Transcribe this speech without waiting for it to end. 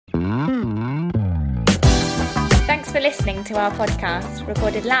Thanks for listening to our podcast,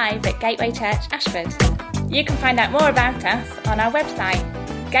 recorded live at Gateway Church, Ashford. You can find out more about us on our website,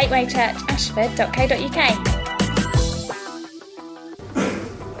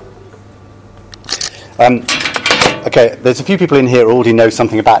 gatewaychurchashford.co.uk. Okay, there's a few people in here who already know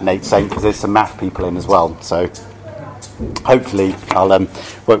something about Nate Saint because there's some math people in as well. So hopefully I'll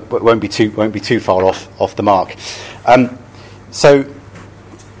won't be too far off the mark. So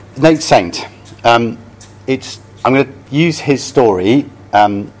Nate Saint, I'm going to use his story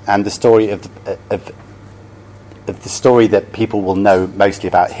and the story of the story that people will know mostly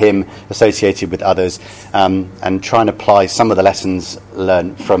about him, associated with others, and try and apply some of the lessons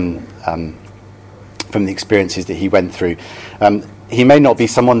learned from the experiences that he went through. He may not be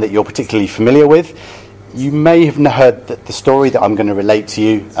someone that you're particularly familiar with. You may have heard the story that I'm going to relate to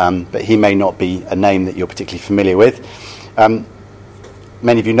you, but he may not be a name that you're particularly familiar with.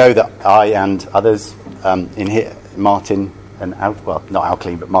 Many of you know that I and others in here, Martin and not Al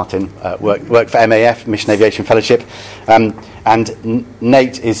Clean, but Martin work for MAF, Mission Aviation Fellowship, and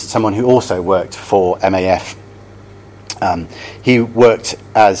Nate is someone who also worked for MAF. He worked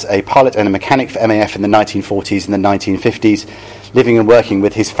as a pilot and a mechanic for MAF in the 1940s and the 1950s, living and working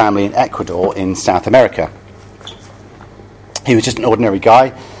with his family in Ecuador in South America. He was just an ordinary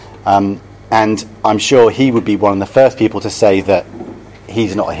guy, and I'm sure he would be one of the first people to say that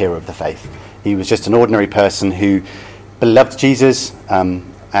he's not a hero of the faith. He was just an ordinary person who loved Jesus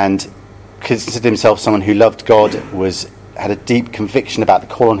and considered himself someone who loved God, had a deep conviction about the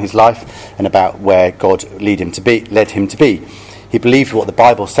call on his life and about where God led him to be. He believed what the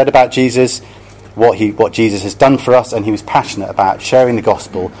Bible said about Jesus, what Jesus has done for us, and he was passionate about sharing the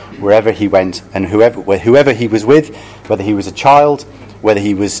gospel wherever he went and whoever he was with, whether he was a child, whether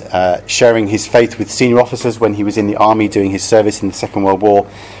he was sharing his faith with senior officers when he was in the army doing his service in the Second World War,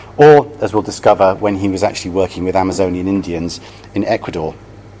 or, as we'll discover, when he was actually working with Amazonian Indians in Ecuador.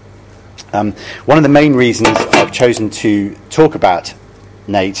 One of the main reasons I've chosen to talk about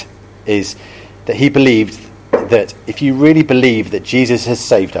Nate is that he believed that if you really believe that Jesus has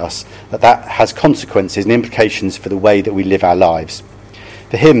saved us, that has consequences and implications for the way that we live our lives.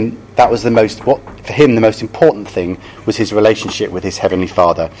 For him, the most important thing was his relationship with his Heavenly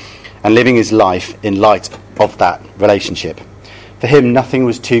Father and living his life in light of that relationship. For him, nothing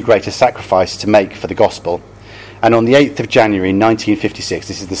was too great a sacrifice to make for the gospel. And on the 8th of January 1956,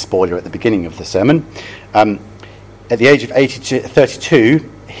 this is the spoiler at the beginning of the sermon, at the age of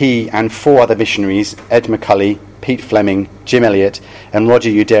 32, he and four other missionaries, Ed McCully, Pete Fleming, Jim Elliot, and Roger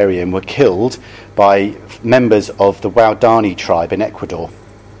Youderian, were killed by members of the Waodani tribe in Ecuador,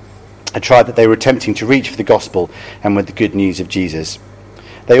 a tribe that they were attempting to reach for the gospel and with the good news of Jesus.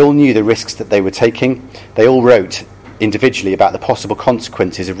 They all knew the risks that they were taking. They all wrote individually about the possible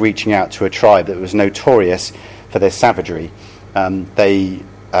consequences of reaching out to a tribe that was notorious for their savagery. In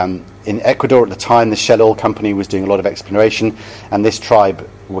Ecuador at the time, the Shell Oil Company was doing a lot of exploration, and this tribe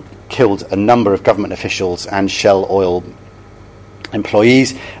killed a number of government officials and Shell Oil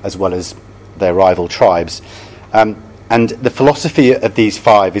employees, as well as their rival tribes. And the philosophy of these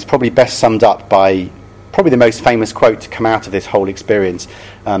five is probably best summed up by probably the most famous quote to come out of this whole experience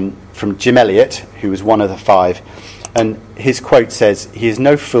from Jim Elliot, who was one of the five. And his quote says, "He is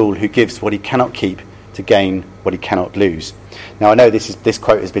no fool who gives what he cannot keep to gain what he cannot lose." Now, I know this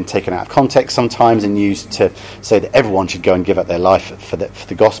quote has been taken out of context sometimes and used to say that everyone should go and give up their life for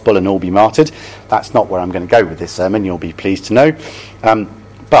the gospel and all be martyred. That's not where I'm going to go with this sermon, you'll be pleased to know.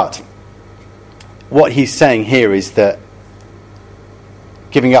 But what he's saying here is that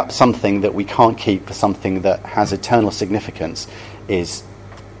giving up something that we can't keep for something that has eternal significance is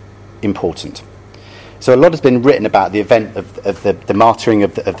important. So a lot has been written about the event of the martyring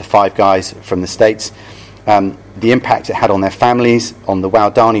of the five guys from the States, the impact it had on their families, on the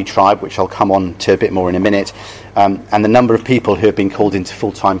Waodani tribe, which I'll come on to a bit more in a minute, and the number of people who have been called into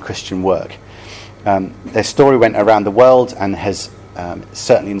full-time Christian work. Their story went around the world and has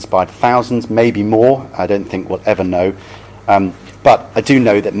certainly inspired thousands, maybe more. I don't think we'll ever know. But I do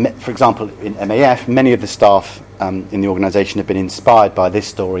know that, for example, in MAF, many of the staff in the organisation have been inspired by this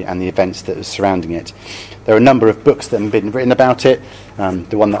story and the events that are surrounding it. There are a number of books that have been written about it.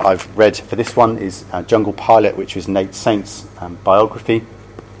 The one that I've read for this one is Jungle Pilot, which was Nate Saint's biography.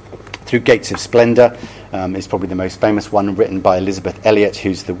 Through Gates of Splendour is probably the most famous one, written by Elizabeth Elliot,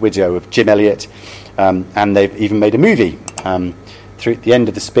 who's the widow of Jim Elliot. And they've even made a movie. Through The End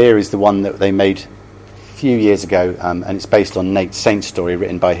of the Spear is the one that they made few years ago, and it's based on Nate Saint's story,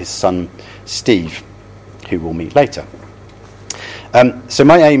 written by his son Steve, who we'll meet later. So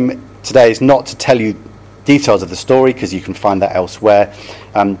my aim today is not to tell you details of the story because you can find that elsewhere,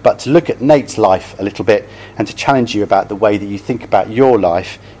 but to look at Nate's life a little bit and to challenge you about the way that you think about your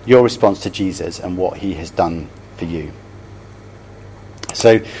life, your response to Jesus and what he has done for you.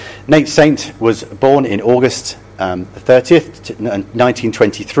 So Nate Saint was born in August the 30th,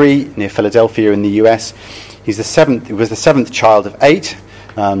 1923, near Philadelphia in the US. He was the seventh child of 8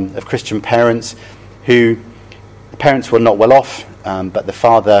 of Christian parents who, the parents were not well off, but their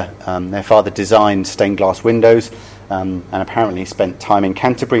father designed stained glass windows and apparently spent time in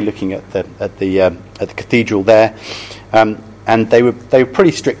Canterbury looking at the cathedral there. And they were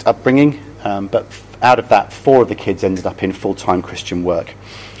pretty strict upbringing, but out of that, 4 of the kids ended up in full-time Christian work.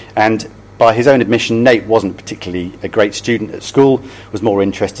 And by his own admission, Nate wasn't particularly a great student at school, was more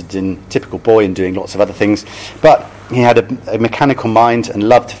interested in typical boy and doing lots of other things. But he had a mechanical mind and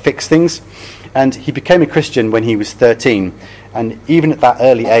loved to fix things. And he became a Christian when he was 13. And even at that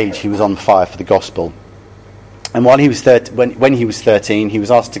early age, he was on fire for the gospel. And while he was when he was 13, he was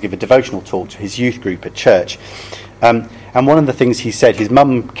asked to give a devotional talk to his youth group at church. And one of the things he said, his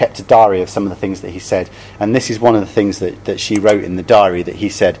mum kept a diary of some of the things that he said, and this is one of the things that she wrote in the diary, that he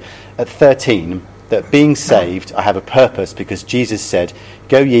said, at 13, that being saved, I have a purpose because Jesus said,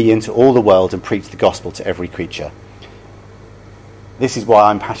 go ye into all the world and preach the gospel to every creature. This is why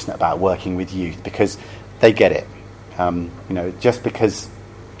I'm passionate about working with youth, because they get it. Just because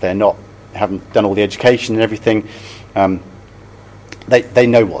haven't done all the education and everything, they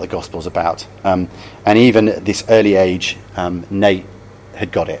know what the gospel's about. And even at this early age, Nate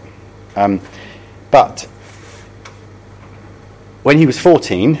had got it. But when he was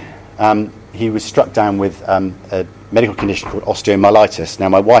 14, he was struck down with a medical condition called osteomyelitis. Now,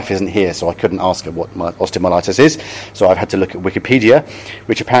 my wife isn't here, so I couldn't ask her what osteomyelitis is, so I've had to look at Wikipedia,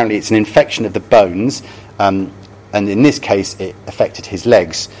 which apparently it's an infection of the bones, and in this case, it affected his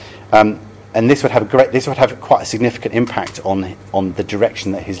legs. And this would have quite a significant impact on the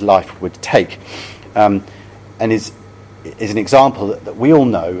direction that his life would take, and is an example that we all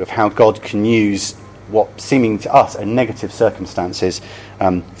know of how God can use what seeming to us are negative circumstances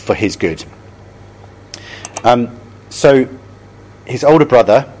for his good. So his older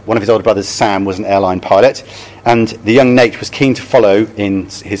brother, one of his older brothers, Sam, was an airline pilot, and the young Nate was keen to follow in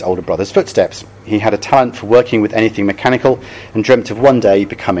his older brother's footsteps. He had a talent for working with anything mechanical and dreamt of one day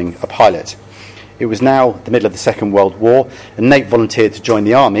becoming a pilot. It was now the middle of the Second World War, and Nate volunteered to join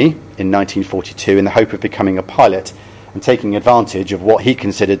the army in 1942 in the hope of becoming a pilot and taking advantage of what he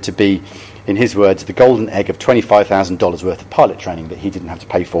considered to be, in his words, the golden egg of $25,000 worth of pilot training that he didn't have to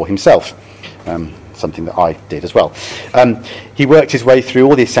pay for himself. Something that I did as well. He worked his way through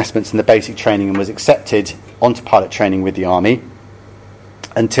all the assessments and the basic training and was accepted onto pilot training with the army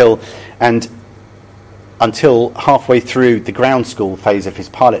until halfway through the ground school phase of his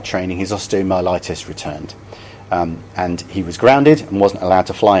pilot training, his osteomyelitis returned. And he was grounded and wasn't allowed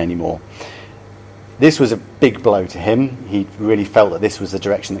to fly anymore. This was a big blow to him. He really felt that this was the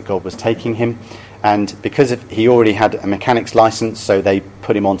direction that God was taking him. And because he already had a mechanic's license, so they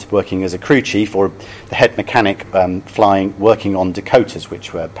put him on to working as a crew chief or the head mechanic, working on Dakotas,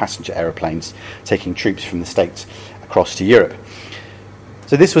 which were passenger aeroplanes taking troops from the States across to Europe.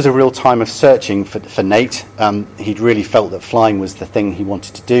 So this was a real time of searching for Nate. He'd really felt that flying was the thing he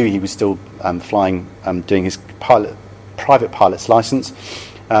wanted to do. He was still flying, doing his private pilot's license.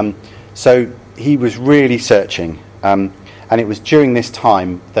 So he was really searching. And it was during this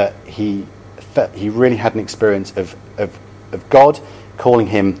time that he really had an experience of God calling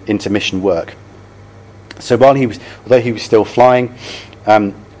him into mission work. So although he was still flying,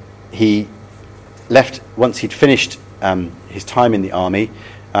 he left once he'd finished his time in the army.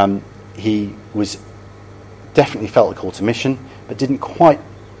 He was definitely felt a call to mission, but didn't quite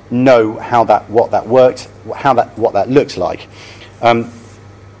know what that worked, what that looked like.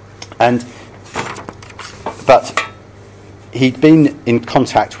 But he'd been in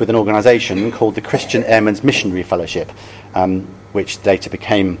contact with an organisation called the Christian Airmen's Missionary Fellowship, which later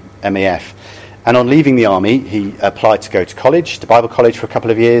became MAF. And on leaving the army, he applied to go to Bible college for a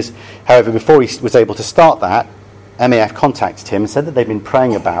couple of years. However, before he was able to start that, MAF contacted him and said that they'd been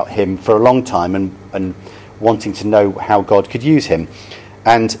praying about him for a long time and wanting to know how God could use him.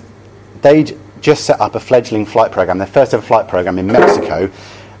 And they'd just set up a fledgling flight program, their first ever flight program in Mexico,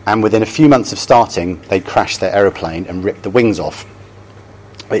 and within a few months of starting, they'd crashed their aeroplane and ripped the wings off,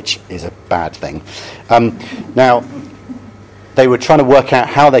 which is a bad thing. Now, they were trying to work out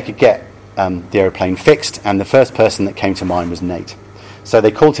how they could get the aeroplane fixed, and the first person that came to mind was Nate. So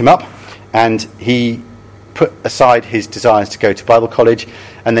they called him up, and he put aside his desires to go to Bible college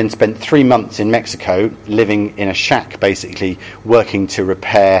and then spent 3 months in Mexico living in a shack, basically working to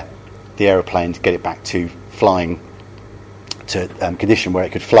repair the aeroplane to get it back to flying to condition where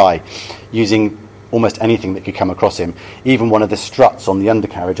it could fly, using almost anything that could come across him. Even one of the struts on the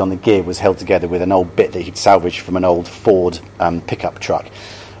undercarriage on the gear was held together with an old bit that he'd salvaged from an old Ford pickup truck,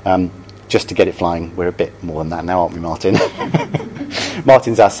 just to get it flying. We're a bit more than that now, aren't we, Martin?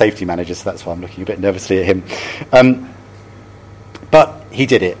 Martin's our safety manager, so that's why I'm looking a bit nervously at him. But he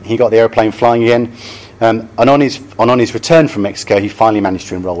did it. He got the aeroplane flying again. And on his return from Mexico, he finally managed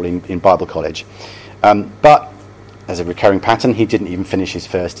to enroll in Bible college. But as a recurring pattern, he didn't even finish his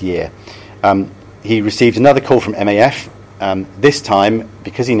first year. He received another call from MAF. This time,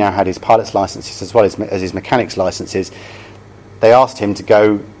 because he now had his pilot's licenses as well as his mechanic's licenses, they asked him to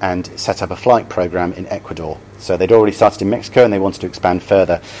go and set up a flight program in Ecuador. So they'd already started in Mexico and they wanted to expand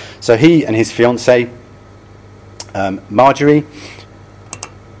further. So he and his fiancée, Marjorie,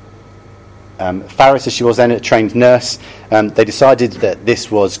 Faris, as she was then, a trained nurse, they decided that this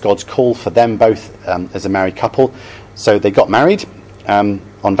was God's call for them both as a married couple. So they got married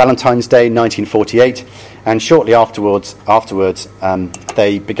on Valentine's Day 1948, and shortly afterwards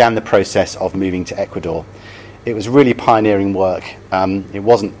they began the process of moving to Ecuador. It was really pioneering work.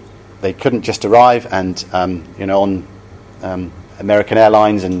 They couldn't just arrive and on American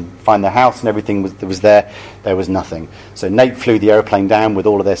Airlines and find their house and everything was there. There was nothing. So Nate flew the aeroplane down with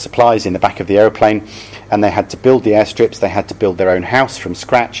all of their supplies in the back of the aeroplane, and they had to build the airstrips. They had to build their own house from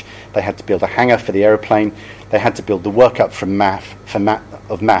scratch. They had to build a hangar for the aeroplane. They had to build the workup from MAF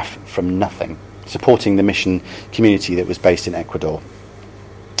from nothing, supporting the mission community that was based in Ecuador.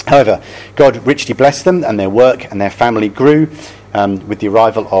 However, God richly blessed them, and their work and their family grew with the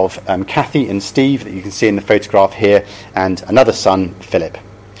arrival of Kathy and Steve, that you can see in the photograph here, and another son, Philip.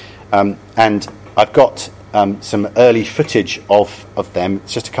 And I've got some early footage of them.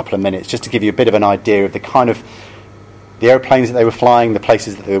 It's just a couple of minutes, just to give you a bit of an idea of the kind of the aeroplanes that they were flying, the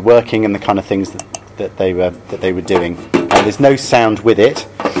places that they were working, and the kind of things that they were doing. There's no sound with it.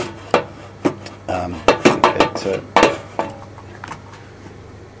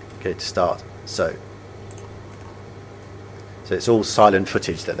 Okay, to start. So it's all silent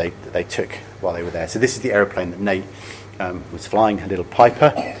footage that they took while they were there. So this is the aeroplane that Nate was flying, a little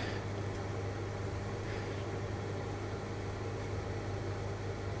Piper. I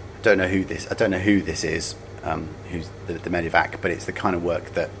don't know who this is, who's the medevac, but it's the kind of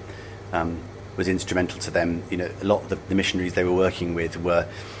work that was instrumental to them. A lot of the missionaries they were working with were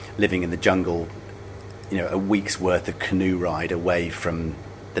living in the jungle, a week's worth of canoe ride away from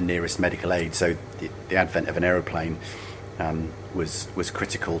the nearest medical aid. So the advent of an aeroplane was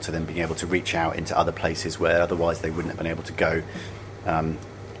critical to them being able to reach out into other places where otherwise they wouldn't have been able to go. And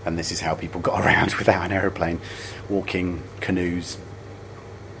this is how people got around without an aeroplane: walking, canoes,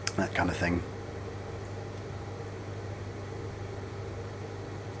 that kind of thing.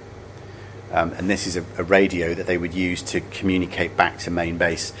 And this is a radio that they would use to communicate back to main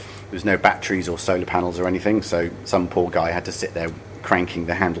base. There was no batteries or solar panels or anything, so some poor guy had to sit there cranking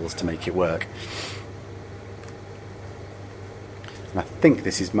the handles to make it work. And I think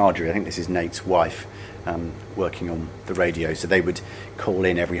this is Marjorie, I think this is Nate's wife, working on the radio. So they would call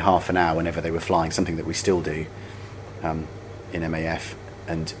in every half an hour whenever they were flying, something that we still do in MAF,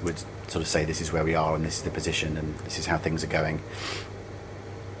 and would sort of say, this is where we are and this is the position and this is how things are going.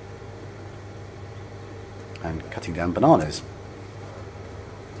 And cutting down bananas.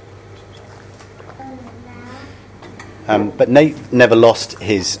 But Nate never lost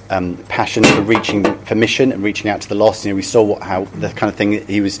his passion for mission and reaching out to the lost. We saw how the kind of thing that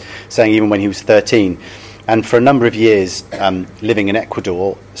he was saying even when he was 13. And for a number of years, living in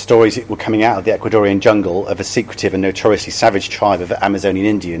Ecuador, stories were coming out of the Ecuadorian jungle of a secretive and notoriously savage tribe of Amazonian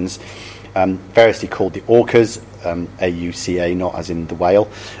Indians, variously called the Aucas, A-U-C-A, not as in the whale,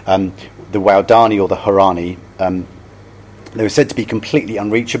 the Waodani or the Horani. They were said to be completely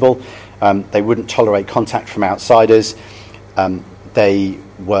unreachable. They wouldn't tolerate contact from outsiders. They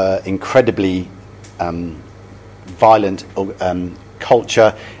were incredibly violent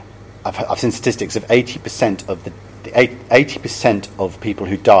culture. I've seen statistics of 80% of the 80% of people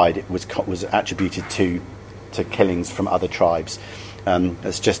who died was attributed to killings from other tribes.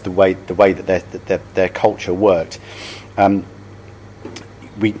 That's just the way that their culture worked.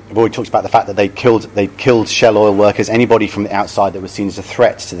 We've already talked about the fact that they killed Shell oil workers. Anybody from the outside that was seen as a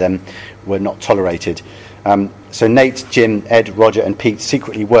threat to them were not tolerated. So Nate, Jim, Ed, Roger and Pete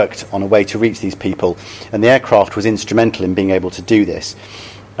secretly worked on a way to reach these people, and the aircraft was instrumental in being able to do this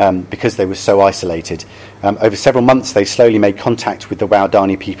because they were so isolated. Over several months they slowly made contact with the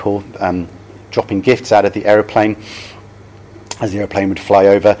Waodani people, dropping gifts out of the aeroplane as the aeroplane would fly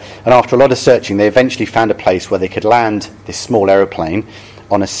over, and after a lot of searching they eventually found a place where they could land this small aeroplane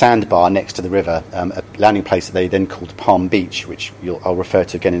on a sandbar next to the river, a landing place that they then called Palm Beach, which I'll refer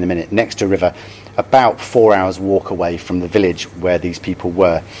to again in a minute, next to a river, about 4 hours walk away from the village where these people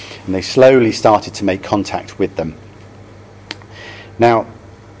were. And they slowly started to make contact with them. Now,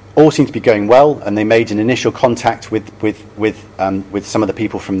 all seemed to be going well, and they made an initial contact with some of the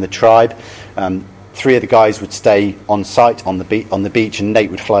people from the tribe. 3 of the guys would stay on site on the beach, and Nate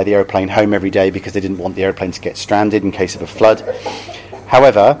would fly the aeroplane home every day because they didn't want the aeroplane to get stranded in case of a flood.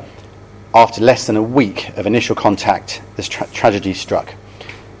 However, after less than a week of initial contact, this tragedy struck.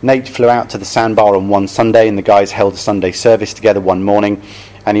 Nate flew out to the sandbar on one Sunday, and the guys held a Sunday service together one morning,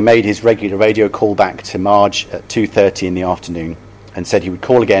 and he made his regular radio call back to Marge at 2:30 in the afternoon and said he would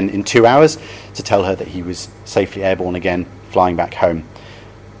call again in 2 hours to tell her that he was safely airborne again, flying back home.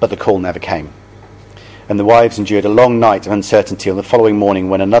 But the call never came. And the wives endured a long night of uncertainty on the following morning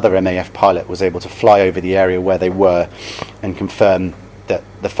when another MAF pilot was able to fly over the area where they were and confirm that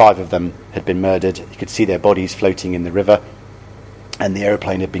the 5 of them had been murdered. You could see their bodies floating in the river, and the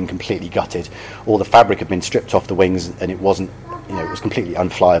aeroplane had been completely gutted. All the fabric had been stripped off the wings, and it was completely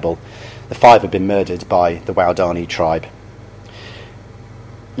unflyable. The 5 had been murdered by the Waodani tribe.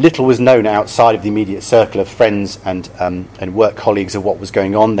 Little was known outside of the immediate circle of friends and work colleagues of what was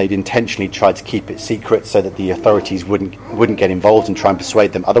going on. They'd intentionally tried to keep it secret so that the authorities wouldn't get involved and try and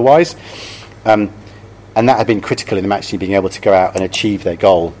persuade them otherwise. And that had been critical in them actually being able to go out and achieve their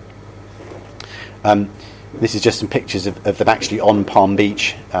goal. This is just some pictures of them actually on Palm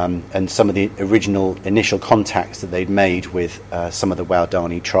Beach, and some of the original initial contacts that they'd made with some of the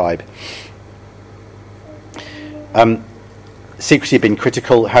Waodani tribe. Secrecy had been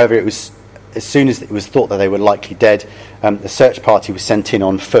critical. However, it was as soon as it was thought that they were likely dead, the search party was sent in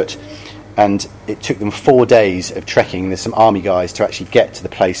on foot, and it took them 4 days of trekking. There's some army guys to actually get to the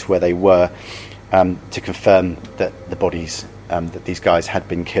place where they were, to confirm that the bodies, that these guys had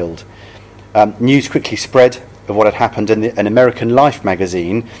been killed. News quickly spread of what had happened, and an American Life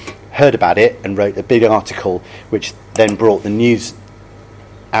magazine heard about it and wrote a big article, which then brought the news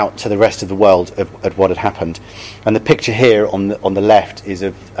out to the rest of the world of what had happened. And the picture here on the left is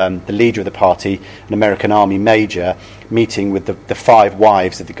of the leader of the party, an American Army major, meeting with the 5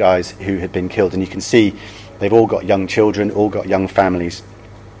 wives of the guys who had been killed. And you can see they've all got young children, all got young families.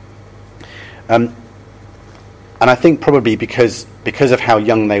 And I think probably because of how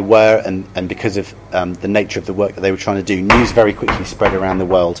young they were and because of the nature of the work that they were trying to do, news very quickly spread around the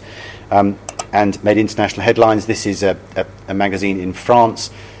world. And made international headlines. This is a magazine in France.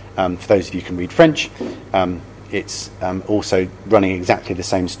 For those of you who can read French, it's also running exactly the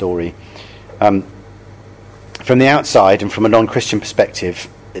same story. From the outside and from a non-Christian perspective,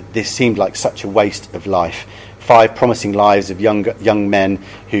 this seemed like such a waste of life. 5 promising lives of young men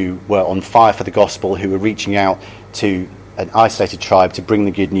who were on fire for the gospel, who were reaching out to an isolated tribe to bring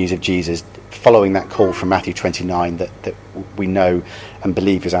the good news of Jesus, following that call from Matthew 29 that we know and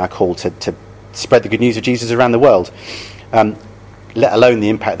believe is our call to spread the good news of Jesus around the world, let alone the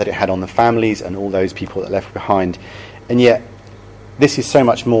impact that it had on the families and all those people that left behind. And yet, this is so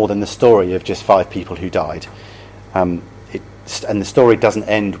much more than the story of just 5 people who died. And the story doesn't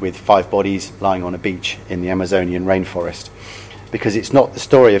end with 5 bodies lying on a beach in the Amazonian rainforest, because it's not the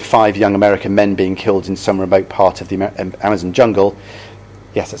story of 5 young American men being killed in some remote part of the Amazon jungle.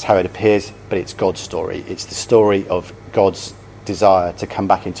 Yes, that's how it appears, but it's God's story. It's the story of God's desire to come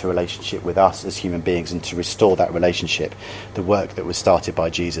back into a relationship with us as human beings and to restore that relationship, the work that was started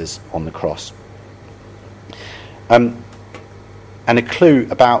by Jesus on the cross. And a clue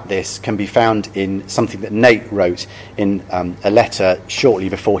about this can be found in something that Nate wrote in a letter shortly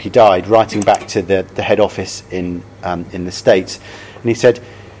before he died, writing back to the head office in the States. And he said,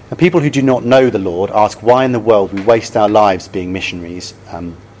 "People who do not know the Lord ask why in the world we waste our lives being missionaries."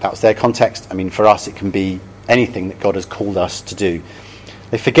 That was their context. I mean, for us it can be anything that God has called us to do.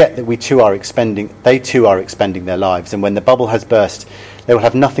 They forget that they too are expending their lives, and when the bubble has burst, they will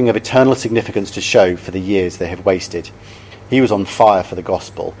have nothing of eternal significance to show for the years they have wasted. He was on fire for the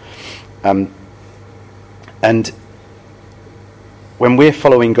gospel. And when we're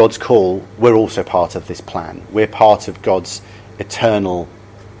following God's call, we're also part of this plan. We're part of God's eternal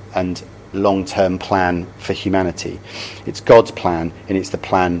and long-term plan for humanity. It's God's plan, and it's the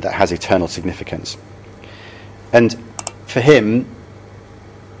plan that has eternal significance. And for him,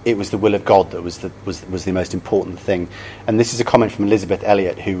 it was the will of God that was the most important thing. And this is a comment from Elizabeth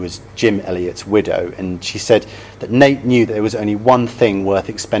Elliot, who was Jim Elliot's widow, and she said that Nate knew that there was only one thing worth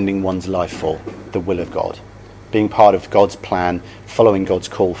expending one's life for: the will of God, being part of God's plan, following God's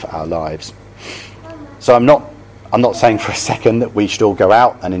call for our lives. So I'm not I'm not saying for a second that we should all go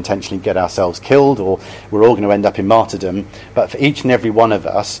out and intentionally get ourselves killed, or we're all going to end up in martyrdom, but for each and every one of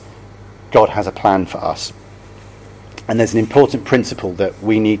us, God has a plan for us. And there's an important principle that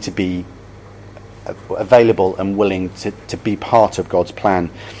we need to be available and willing to be part of God's plan.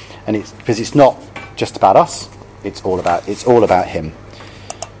 And it's because it's not just about us, it's all about him.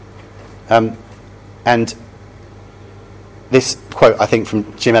 And this quote, I think,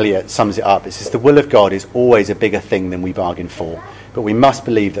 from Jim Elliot sums it up. It says, "The will of God is always a bigger thing than we bargain for, but we must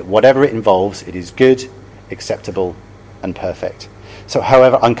believe that whatever it involves, it is good, acceptable, and perfect." So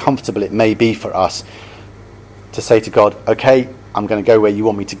however uncomfortable it may be for us to say to God, okay, I'm going to go where you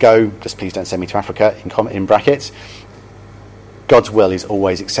want me to go, just please don't send me to Africa, in brackets, God's will is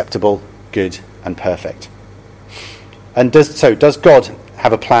always acceptable, good, and perfect. And does God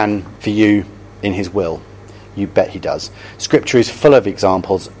have a plan for you in his will? You bet he does. Scripture is full of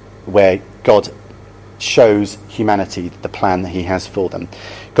examples where God shows humanity the plan that he has for them.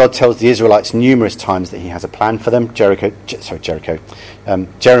 God tells the Israelites numerous times that he has a plan for them.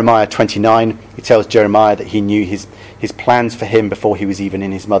 Jeremiah 29, he tells Jeremiah that he knew his plans for him before he was even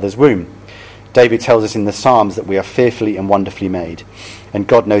in his mother's womb. David tells us in the Psalms that we are fearfully and wonderfully made, and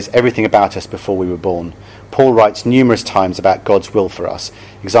God knows everything about us before we were born. Paul writes numerous times about God's will for us,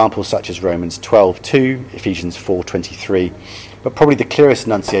 examples such as Romans 12:2, Ephesians 4:23, but probably the clearest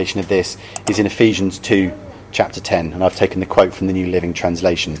enunciation of this is in Ephesians 2, chapter 10, and I've taken the quote from the New Living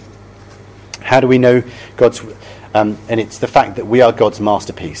Translation. How do we know God's... and it's the fact that we are God's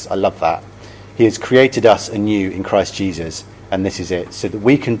masterpiece. I love that. He has created us anew in Christ Jesus, and this is it, so that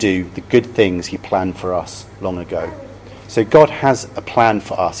we can do the good things he planned for us long ago. So God has a plan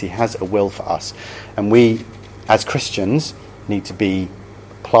for us. He has a will for us. And we, as Christians, need to be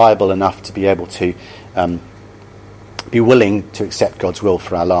pliable enough to be able to be willing to accept God's will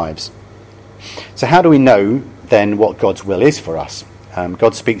for our lives. So how do we know, then, what God's will is for us?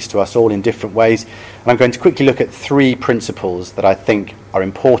 God speaks to us all in different ways. And I'm going to quickly look at 3 principles that I think are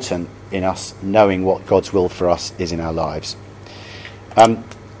important in us knowing what God's will for us is in our lives.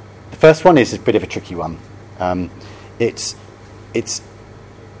 The first one is a bit of a tricky one. It's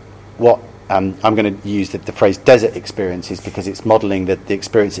what I'm going to use the phrase desert experiences because it's modelling the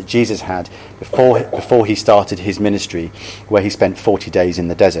experience that Jesus had before he started his ministry, where he spent 40 days in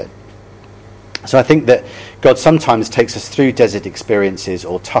the desert. So I think that God sometimes takes us through desert experiences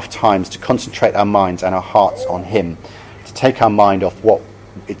or tough times to concentrate our minds and our hearts on him, to take our mind off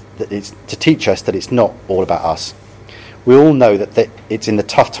to teach us that it's not all about us. We all know that it's in the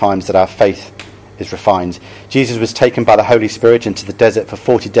tough times that our faith is refined. Jesus was taken by the Holy Spirit into the desert for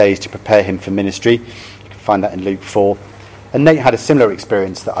 40 days to prepare him for ministry. You can find that in Luke 4. And Nate had a similar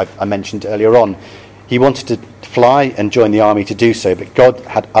experience that I mentioned earlier on. He wanted to fly and join the army to do so, but God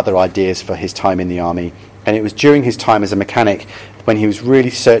had other ideas for his time in the army. And it was during his time as a mechanic, when he was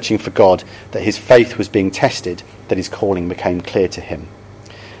really searching for God, that his faith was being tested, that his calling became clear to him.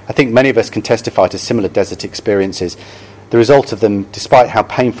 I think many of us can testify to similar desert experiences. The result of them, despite how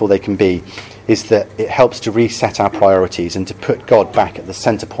painful they can be, is that it helps to reset our priorities and to put God back at the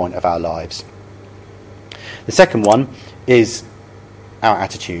centre point of our lives. The second one is our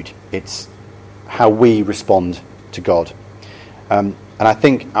attitude. It's how we respond to God. And I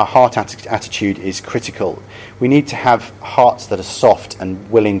think our heart attitude is critical. We need to have hearts that are soft and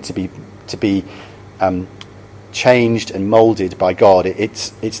willing to be changed and moulded by God.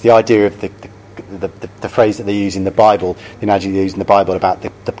 It's the idea of the phrase that they use in the Bible, the analogy they use in the Bible about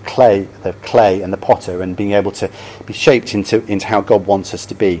the clay and the potter, and being able to be shaped into how God wants us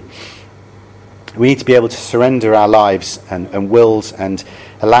to be. We need to be able to surrender our lives and wills and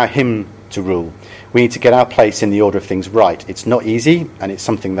allow him to rule. We need to get our place in the order of things right. It's not easy, and it's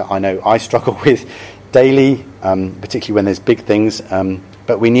something that I know I struggle with daily, particularly when there's big things,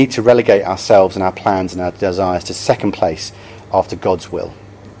 but we need to relegate ourselves and our plans and our desires to second place after God's will.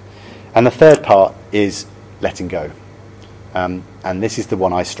 And the third part is letting go. And this is the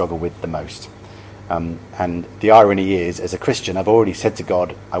one I struggle with the most. And the irony is, as a Christian, I've already said to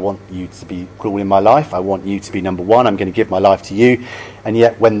God, I want you to be rule in my life. I want you to be number one. I'm going to give my life to you. And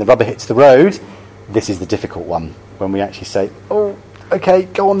yet when the rubber hits the road, this is the difficult one. When we actually say, oh, okay,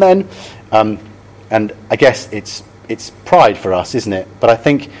 go on then. And I guess it's pride for us, isn't it? But I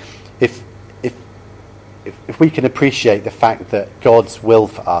think if we can appreciate the fact that God's will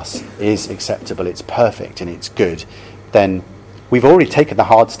for us is acceptable, it's perfect and it's good, then we've already taken the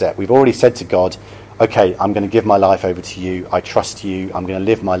hard step. We've already said to God, okay, I'm going to give my life over to you. I trust you. I'm going to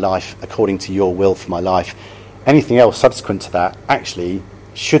live my life according to your will for my life. Anything else subsequent to that actually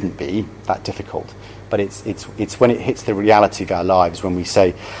shouldn't be that difficult. But it's when it hits the reality of our lives when we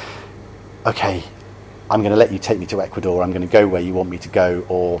say, okay, I'm going to let you take me to Ecuador, I'm going to go where you want me to go,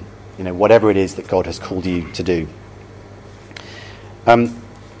 or whatever it is that God has called you to do.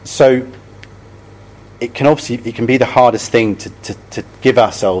 So it can be the hardest thing to give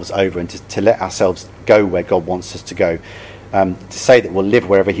ourselves over and to let ourselves go where God wants us to go, to say that we'll live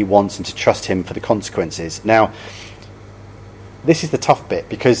wherever he wants and to trust him for the consequences. Now, this is the tough bit,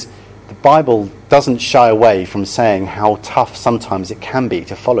 because the Bible doesn't shy away from saying how tough sometimes it can be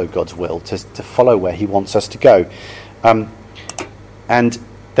to follow God's will, to follow where he wants us to go. And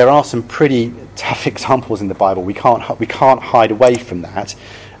there are some pretty tough examples in the Bible. We can't hide away from that.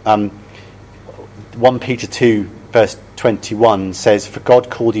 1 Peter 2 verse 21 says, "For God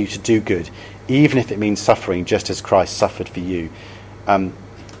called you to do good, even if it means suffering, just as Christ suffered for you."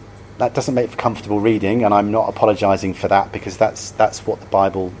 That doesn't make for comfortable reading, and I'm not apologising for that, because that's what the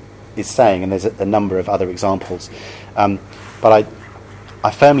Bible is saying, and there's a number of other examples. But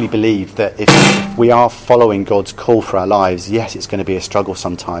I firmly believe that if we are following God's call for our lives, yes, it's going to be a struggle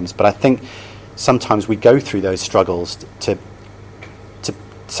sometimes, but I think sometimes we go through those struggles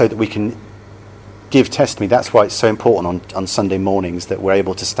so that we can give testimony. That's why it's so important on Sunday mornings that we're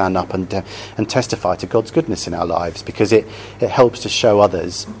able to stand up and testify to God's goodness in our lives, because it helps to show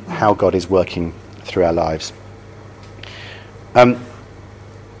others how God is working through our lives.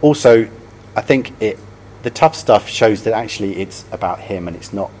 Also, I think the tough stuff shows that actually it's about him and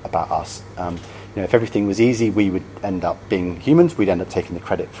it's not about us. If everything was easy, we would end up being humans. We'd end up taking the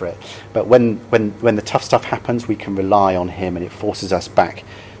credit for it. But when the tough stuff happens, we can rely on him, and it forces us back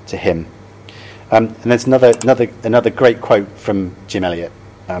to him. And there's another great quote from Jim Elliot,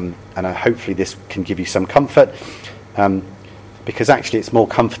 and hopefully this can give you some comfort, because actually it's more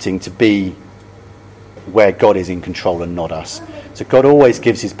comforting to be where God is in control and not us. So God always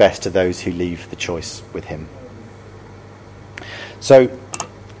gives his best to those who leave the choice with him. So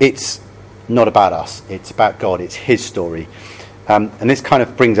it's not about us, it's about God, it's his story. And this kind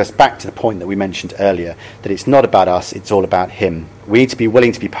of brings us back to the point that we mentioned earlier, that it's not about us, it's all about him. We need to be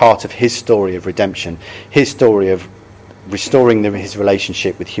willing to be part of his story of redemption, his story of restoring his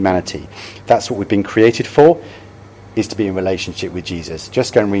relationship with humanity. That's what we've been created for, is to be in relationship with Jesus.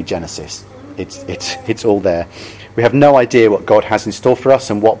 Just go and read Genesis. It's all there. We have no idea what God has in store for us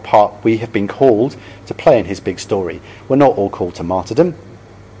and what part we have been called to play in his big story. We're not all called to martyrdom,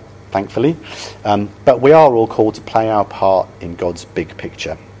 thankfully, but we are all called to play our part in God's big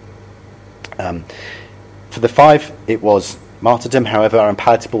picture. For the 5, it was martyrdom, however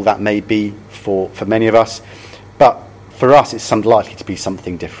unpalatable that may be for many of us, but for us it's likely to be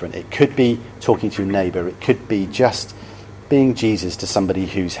something different. It could be talking to a neighbour, it could be just being Jesus to somebody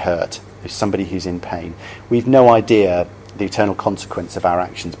who's hurt, somebody who's in pain. We've no idea the eternal consequence of our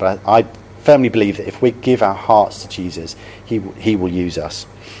actions, but I firmly believe that if we give our hearts to Jesus, he will use us.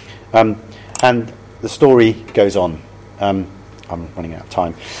 And the story goes on. I'm running out of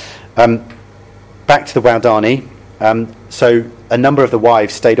time. Back to the Waodani. So a number of the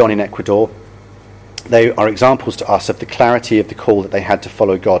wives stayed on in Ecuador. They are examples to us of the clarity of the call that they had to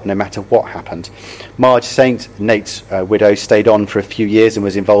follow God no matter what happened. Marge Saint, Nate's widow, stayed on for a few years and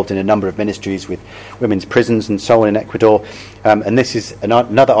was involved in a number of ministries with women's prisons and so on in Ecuador. And this is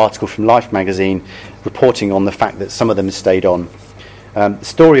another article from Life magazine reporting on the fact that some of them stayed on. The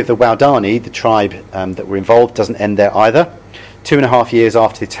story of the Waodani, the tribe that were involved, doesn't end there either. 2.5 years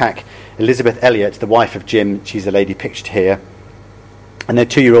after the attack, Elizabeth Elliot, the wife of Jim, she's the lady pictured here, and their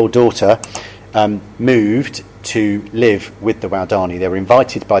 2-year-old daughter moved to live with the Waodani. They were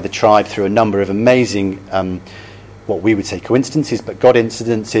invited by the tribe through a number of amazing, what we would say coincidences, but God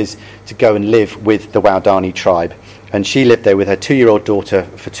incidences, to go and live with the Waodani tribe. And she lived there with her 2-year-old daughter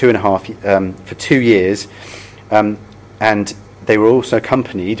for 2 years, and they were also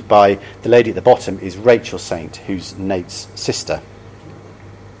accompanied by the lady at the bottom is Rachel Saint, who's Nate's sister,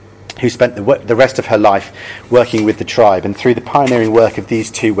 who spent the rest of her life working with the tribe. And through the pioneering work of these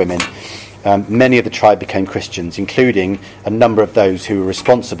 2 women, many of the tribe became Christians, including a number of those who were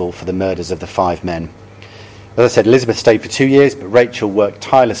responsible for the murders of the 5 men. As I said, Elizabeth stayed for 2 years, but Rachel worked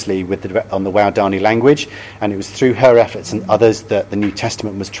tirelessly on the Waodani language, and it was through her efforts and others that the New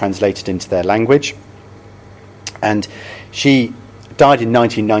Testament was translated into their language. And she died in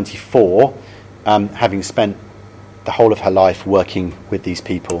 1994, having spent the whole of her life working with these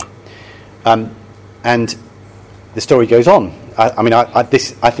people. And the story goes on. I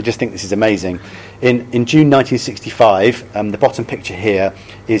just think this is amazing. In June 1965, the bottom picture here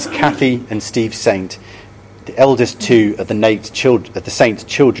is Kathy and Steve Saint, the eldest 2 of the Saint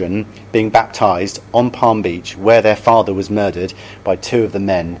children, being baptised on Palm Beach, where their father was murdered by 2 of the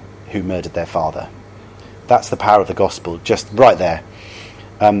men who murdered their father. That's the power of the gospel, just right there.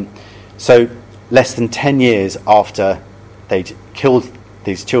 So less than 10 years after they'd killed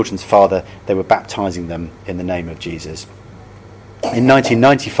these children's father, they were baptizing them in the name of Jesus. In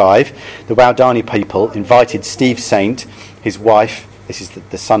 1995, the Waodani people invited Steve Saint, his wife, this is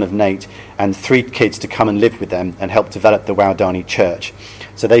the son of Nate, and 3 kids to come and live with them and help develop the Waodani church.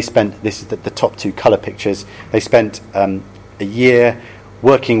 So they spent, this is the top 2 colour pictures, they spent a year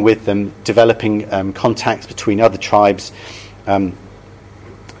working with them, developing contacts between other tribes, and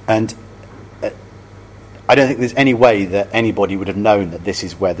I don't think there's any way that anybody would have known that this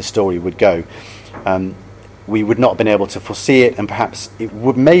is where the story would go. We would not have been able to foresee it, and perhaps it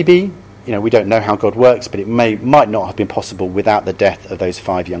would maybe, we don't know how God works, but it might not have been possible without the death of those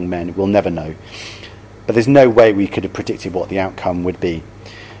 5 young men. We'll never know. But there's no way we could have predicted what the outcome would be.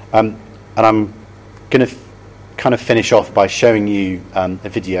 And I'm going to kind of finish off by showing you a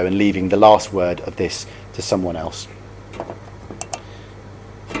video and leaving the last word of this to someone else.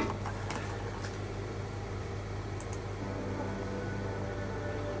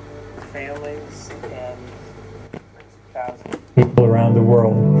 Families and thousands of people around the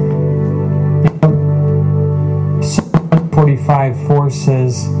world. Psalm 45:4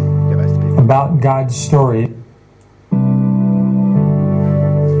 says about God's story.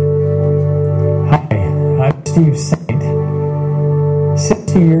 Hi, I'm Steve Saint.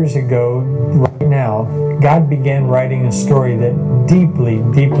 60 years ago, right now, God began writing a story that deeply,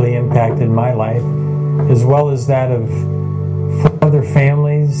 deeply impacted my life, as well as that of other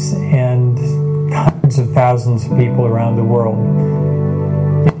families and hundreds of thousands of people around the world.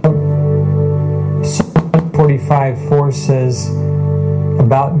 Psalm 45:4 says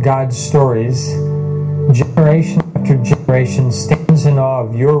about God's stories, generation after generation stands in awe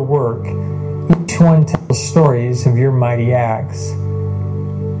of your work. Each one tells stories of your mighty acts.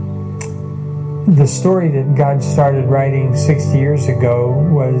 The story that God started writing 60 years ago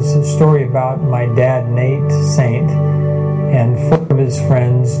was a story about my dad, Nate Saint, and 4 of his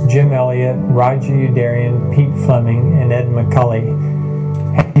friends, Jim Elliott, Roger Udarian, Pete Fleming, and Ed McCulley.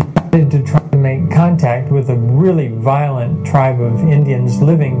 And he decided to try to make contact with a really violent tribe of Indians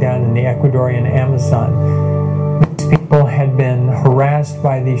living down in the Ecuadorian Amazon. These people had been harassed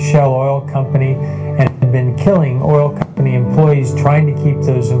by the Shell Oil Company and had been killing oil company employees, trying to keep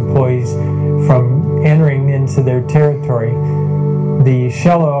those employees from entering into their territory. The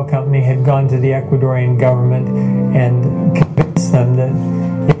Shell Oil Company had gone to the Ecuadorian government and convinced them that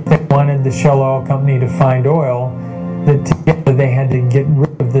if they wanted the Shell Oil Company to find oil, that together they had to get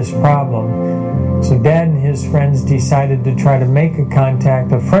rid of this problem. So Dad and his friends decided to try to make a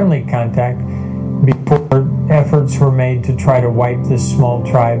friendly contact, before efforts were made to try to wipe this small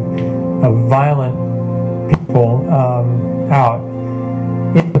tribe of violent people out.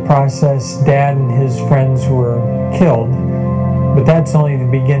 In the process, Dad and his friends were killed. But that's only the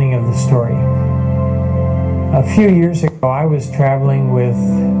beginning of the story. A few years ago, I was traveling with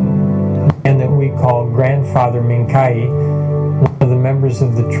a man that we call Grandfather Minkai, one of the members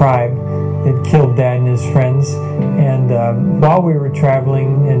of the tribe that killed Dad and his friends. And while we were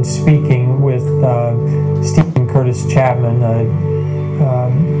traveling and speaking with Stephen Curtis Chapman, a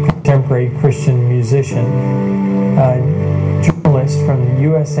contemporary Christian musician, a journalist from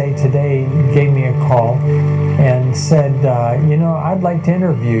USA Today gave me a call and said, I'd like to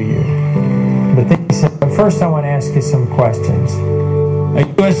interview you. But then he said, but first I want to ask you some questions. A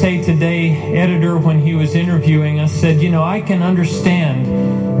USA Today editor, when he was interviewing us, said, I can understand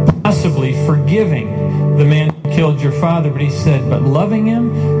possibly forgiving the man who killed your father, but he said, but loving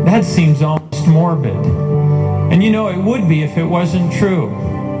him? That seems almost morbid. And it would be if it wasn't true.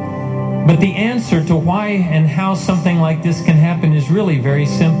 But the answer to why and how something like this can happen is really very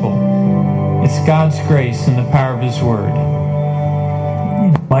simple. It's God's grace and the power of His Word.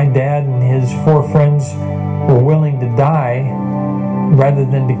 My dad and his 4 friends were willing to die rather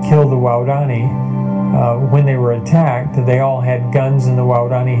than to kill the Waodani. When they were attacked, they all had guns and the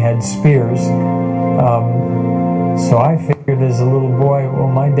Waodani had spears. So I figured as a little boy, well,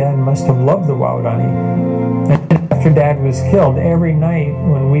 my dad must have loved the Waodani. And after Dad was killed, every night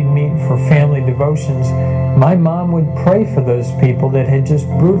when we'd meet for family devotions, my mom would pray for those people that had just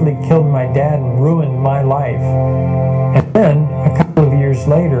brutally killed my dad and ruined my life. And then, a couple of years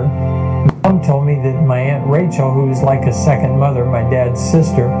later, Mom told me that my Aunt Rachel, who was like a second mother, my dad's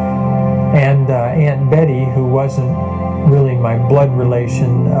sister, and Aunt Betty, who wasn't really my blood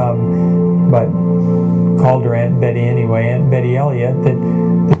relation, but called her Aunt Betty anyway, Aunt Betty Elliott, that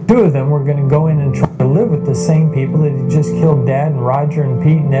the 2 of them were going to go in and try to live with the same people that had just killed Dad and Roger and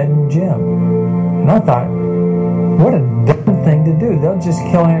Pete and Ed and Jim. And I thought, what a dumb thing to do. They'll just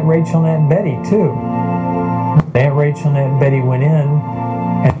kill Aunt Rachel and Aunt Betty too. Aunt Rachel and Aunt Betty went in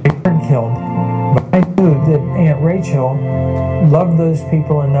and they weren't killed. I knew that Aunt Rachel loved those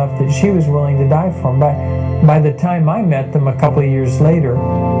people enough that she was willing to die for them. By the time I met them a couple of years later,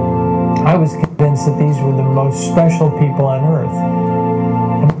 I was convinced that these were the most special people on earth.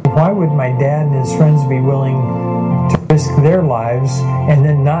 And why would my dad and his friends be willing to risk their lives and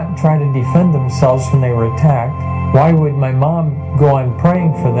then not try to defend themselves when they were attacked? Why would my mom go on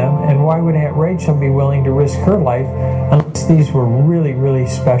praying for them? And why would Aunt Rachel be willing to risk her life unless these were really, really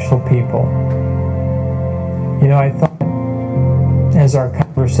special people? You know, I thought as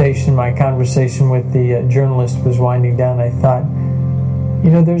my conversation with the journalist was winding down, I thought, you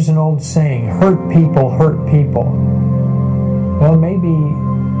know, there's an old saying, hurt people hurt people. Well, maybe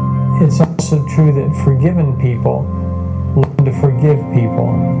it's also true that forgiven people learn to forgive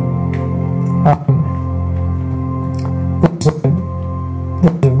people.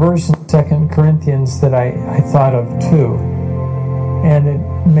 There's a verse in 2 Corinthians that I thought of too, and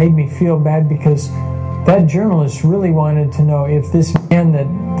it made me feel bad because that journalist really wanted to know if this man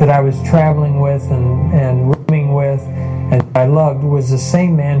that I was traveling with and rooming with and I loved was the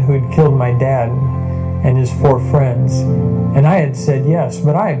same man who had killed my dad and his 4 friends. And I had said yes,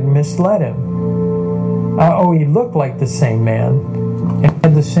 but I had misled him. He looked like the same man and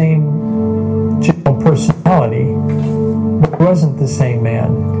had the same general personality, but he wasn't the same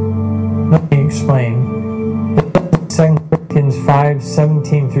man. Let me explain. 2 Corinthians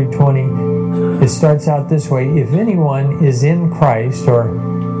 5:17 through 20. It starts out this way: if anyone is in Christ, or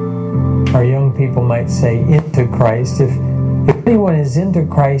our young people might say into Christ, if anyone is into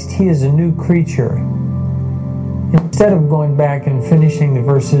Christ, he is a new creature. Instead of going back and finishing the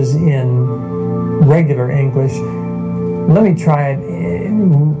verses in regular English, let me try it.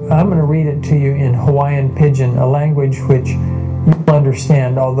 I'm going to read it to you in Hawaiian Pidgin, a language which you'll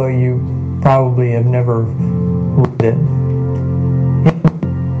understand, although you probably have never read it.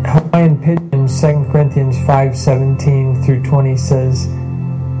 Hawaiian Pidgin, 2 Corinthians 5:17 through 20 says,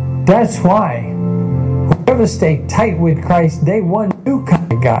 that's why whoever stay tight with Christ, they one new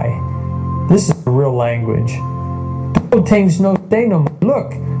kind of guy. This is the real language. The old things no stay no more.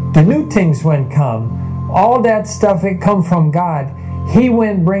 Look, the new things when come. All that stuff it come from God. He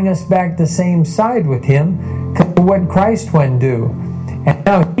went bring us back the same side with him, because of what Christ went do. And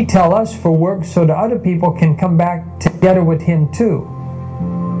now he tell us for work so the other people can come back together with him too.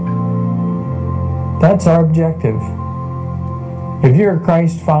 That's our objective. If you're a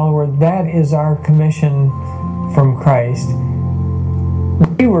Christ follower, that is our commission from Christ.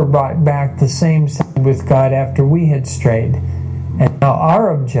 We were brought back the same side with God after we had strayed. And now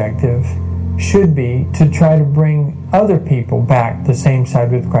our objective should be to try to bring other people back the same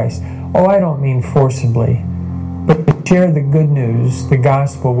side with Christ. I don't mean forcibly, but to share the good news, the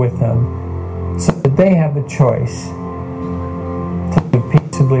gospel with them, so that they have a choice to live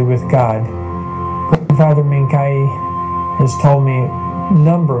peaceably with God. Grandfather Minkai has told me a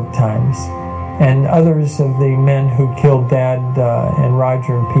number of times, and others of the men who killed Dad and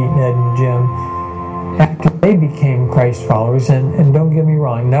Roger and Pete and Ed and Jim, after they became Christ followers, and don't get me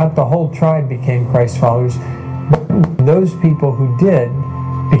wrong, not the whole tribe became Christ followers, but those people who did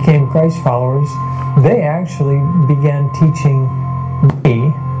became Christ followers, they actually began teaching me,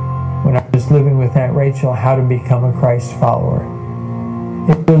 when I was living with Aunt Rachel, how to become a Christ follower.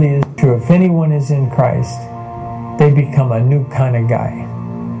 It really is true. If anyone is in Christ, they become a new kind of guy.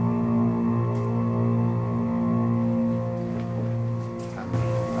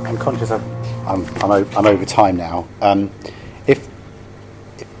 I'm conscious I'm over time now.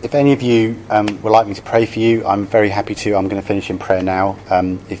 If any of you would like me to pray for you, I'm very happy to. I'm going to finish in prayer now.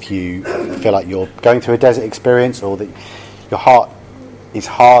 If you feel like you're going through a desert experience, or that your heart is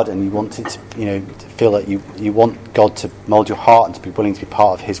hard and you want it to, to feel that you want God to mould your heart and to be willing to be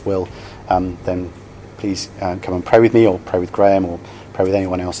part of His will, then please come and pray with me, or pray with Graham, or pray with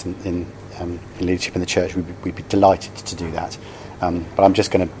anyone else in leadership in the church. We'd be delighted to do that. But I'm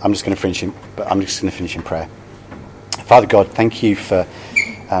just going to finish in prayer. Father God, thank you for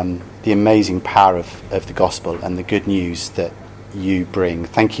the amazing power of the gospel and the good news that you bring.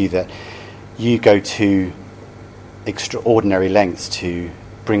 Thank you that you go to extraordinary lengths to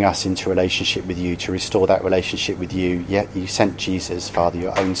bring us into relationship with you, to restore that relationship with you. Yet you sent Jesus, Father,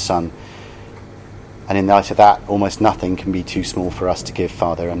 your own Son. And in light of that, almost nothing can be too small for us to give,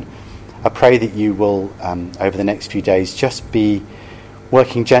 Father. And I pray that you will, over the next few days, just be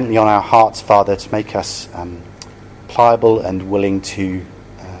working gently on our hearts, Father, to make us pliable and willing to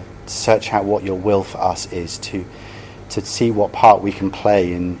search out what your will for us is, to see what part we can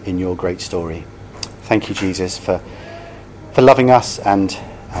play in your great story. Thank you, Jesus, for loving us and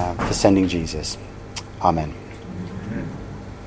for sending Jesus. Amen.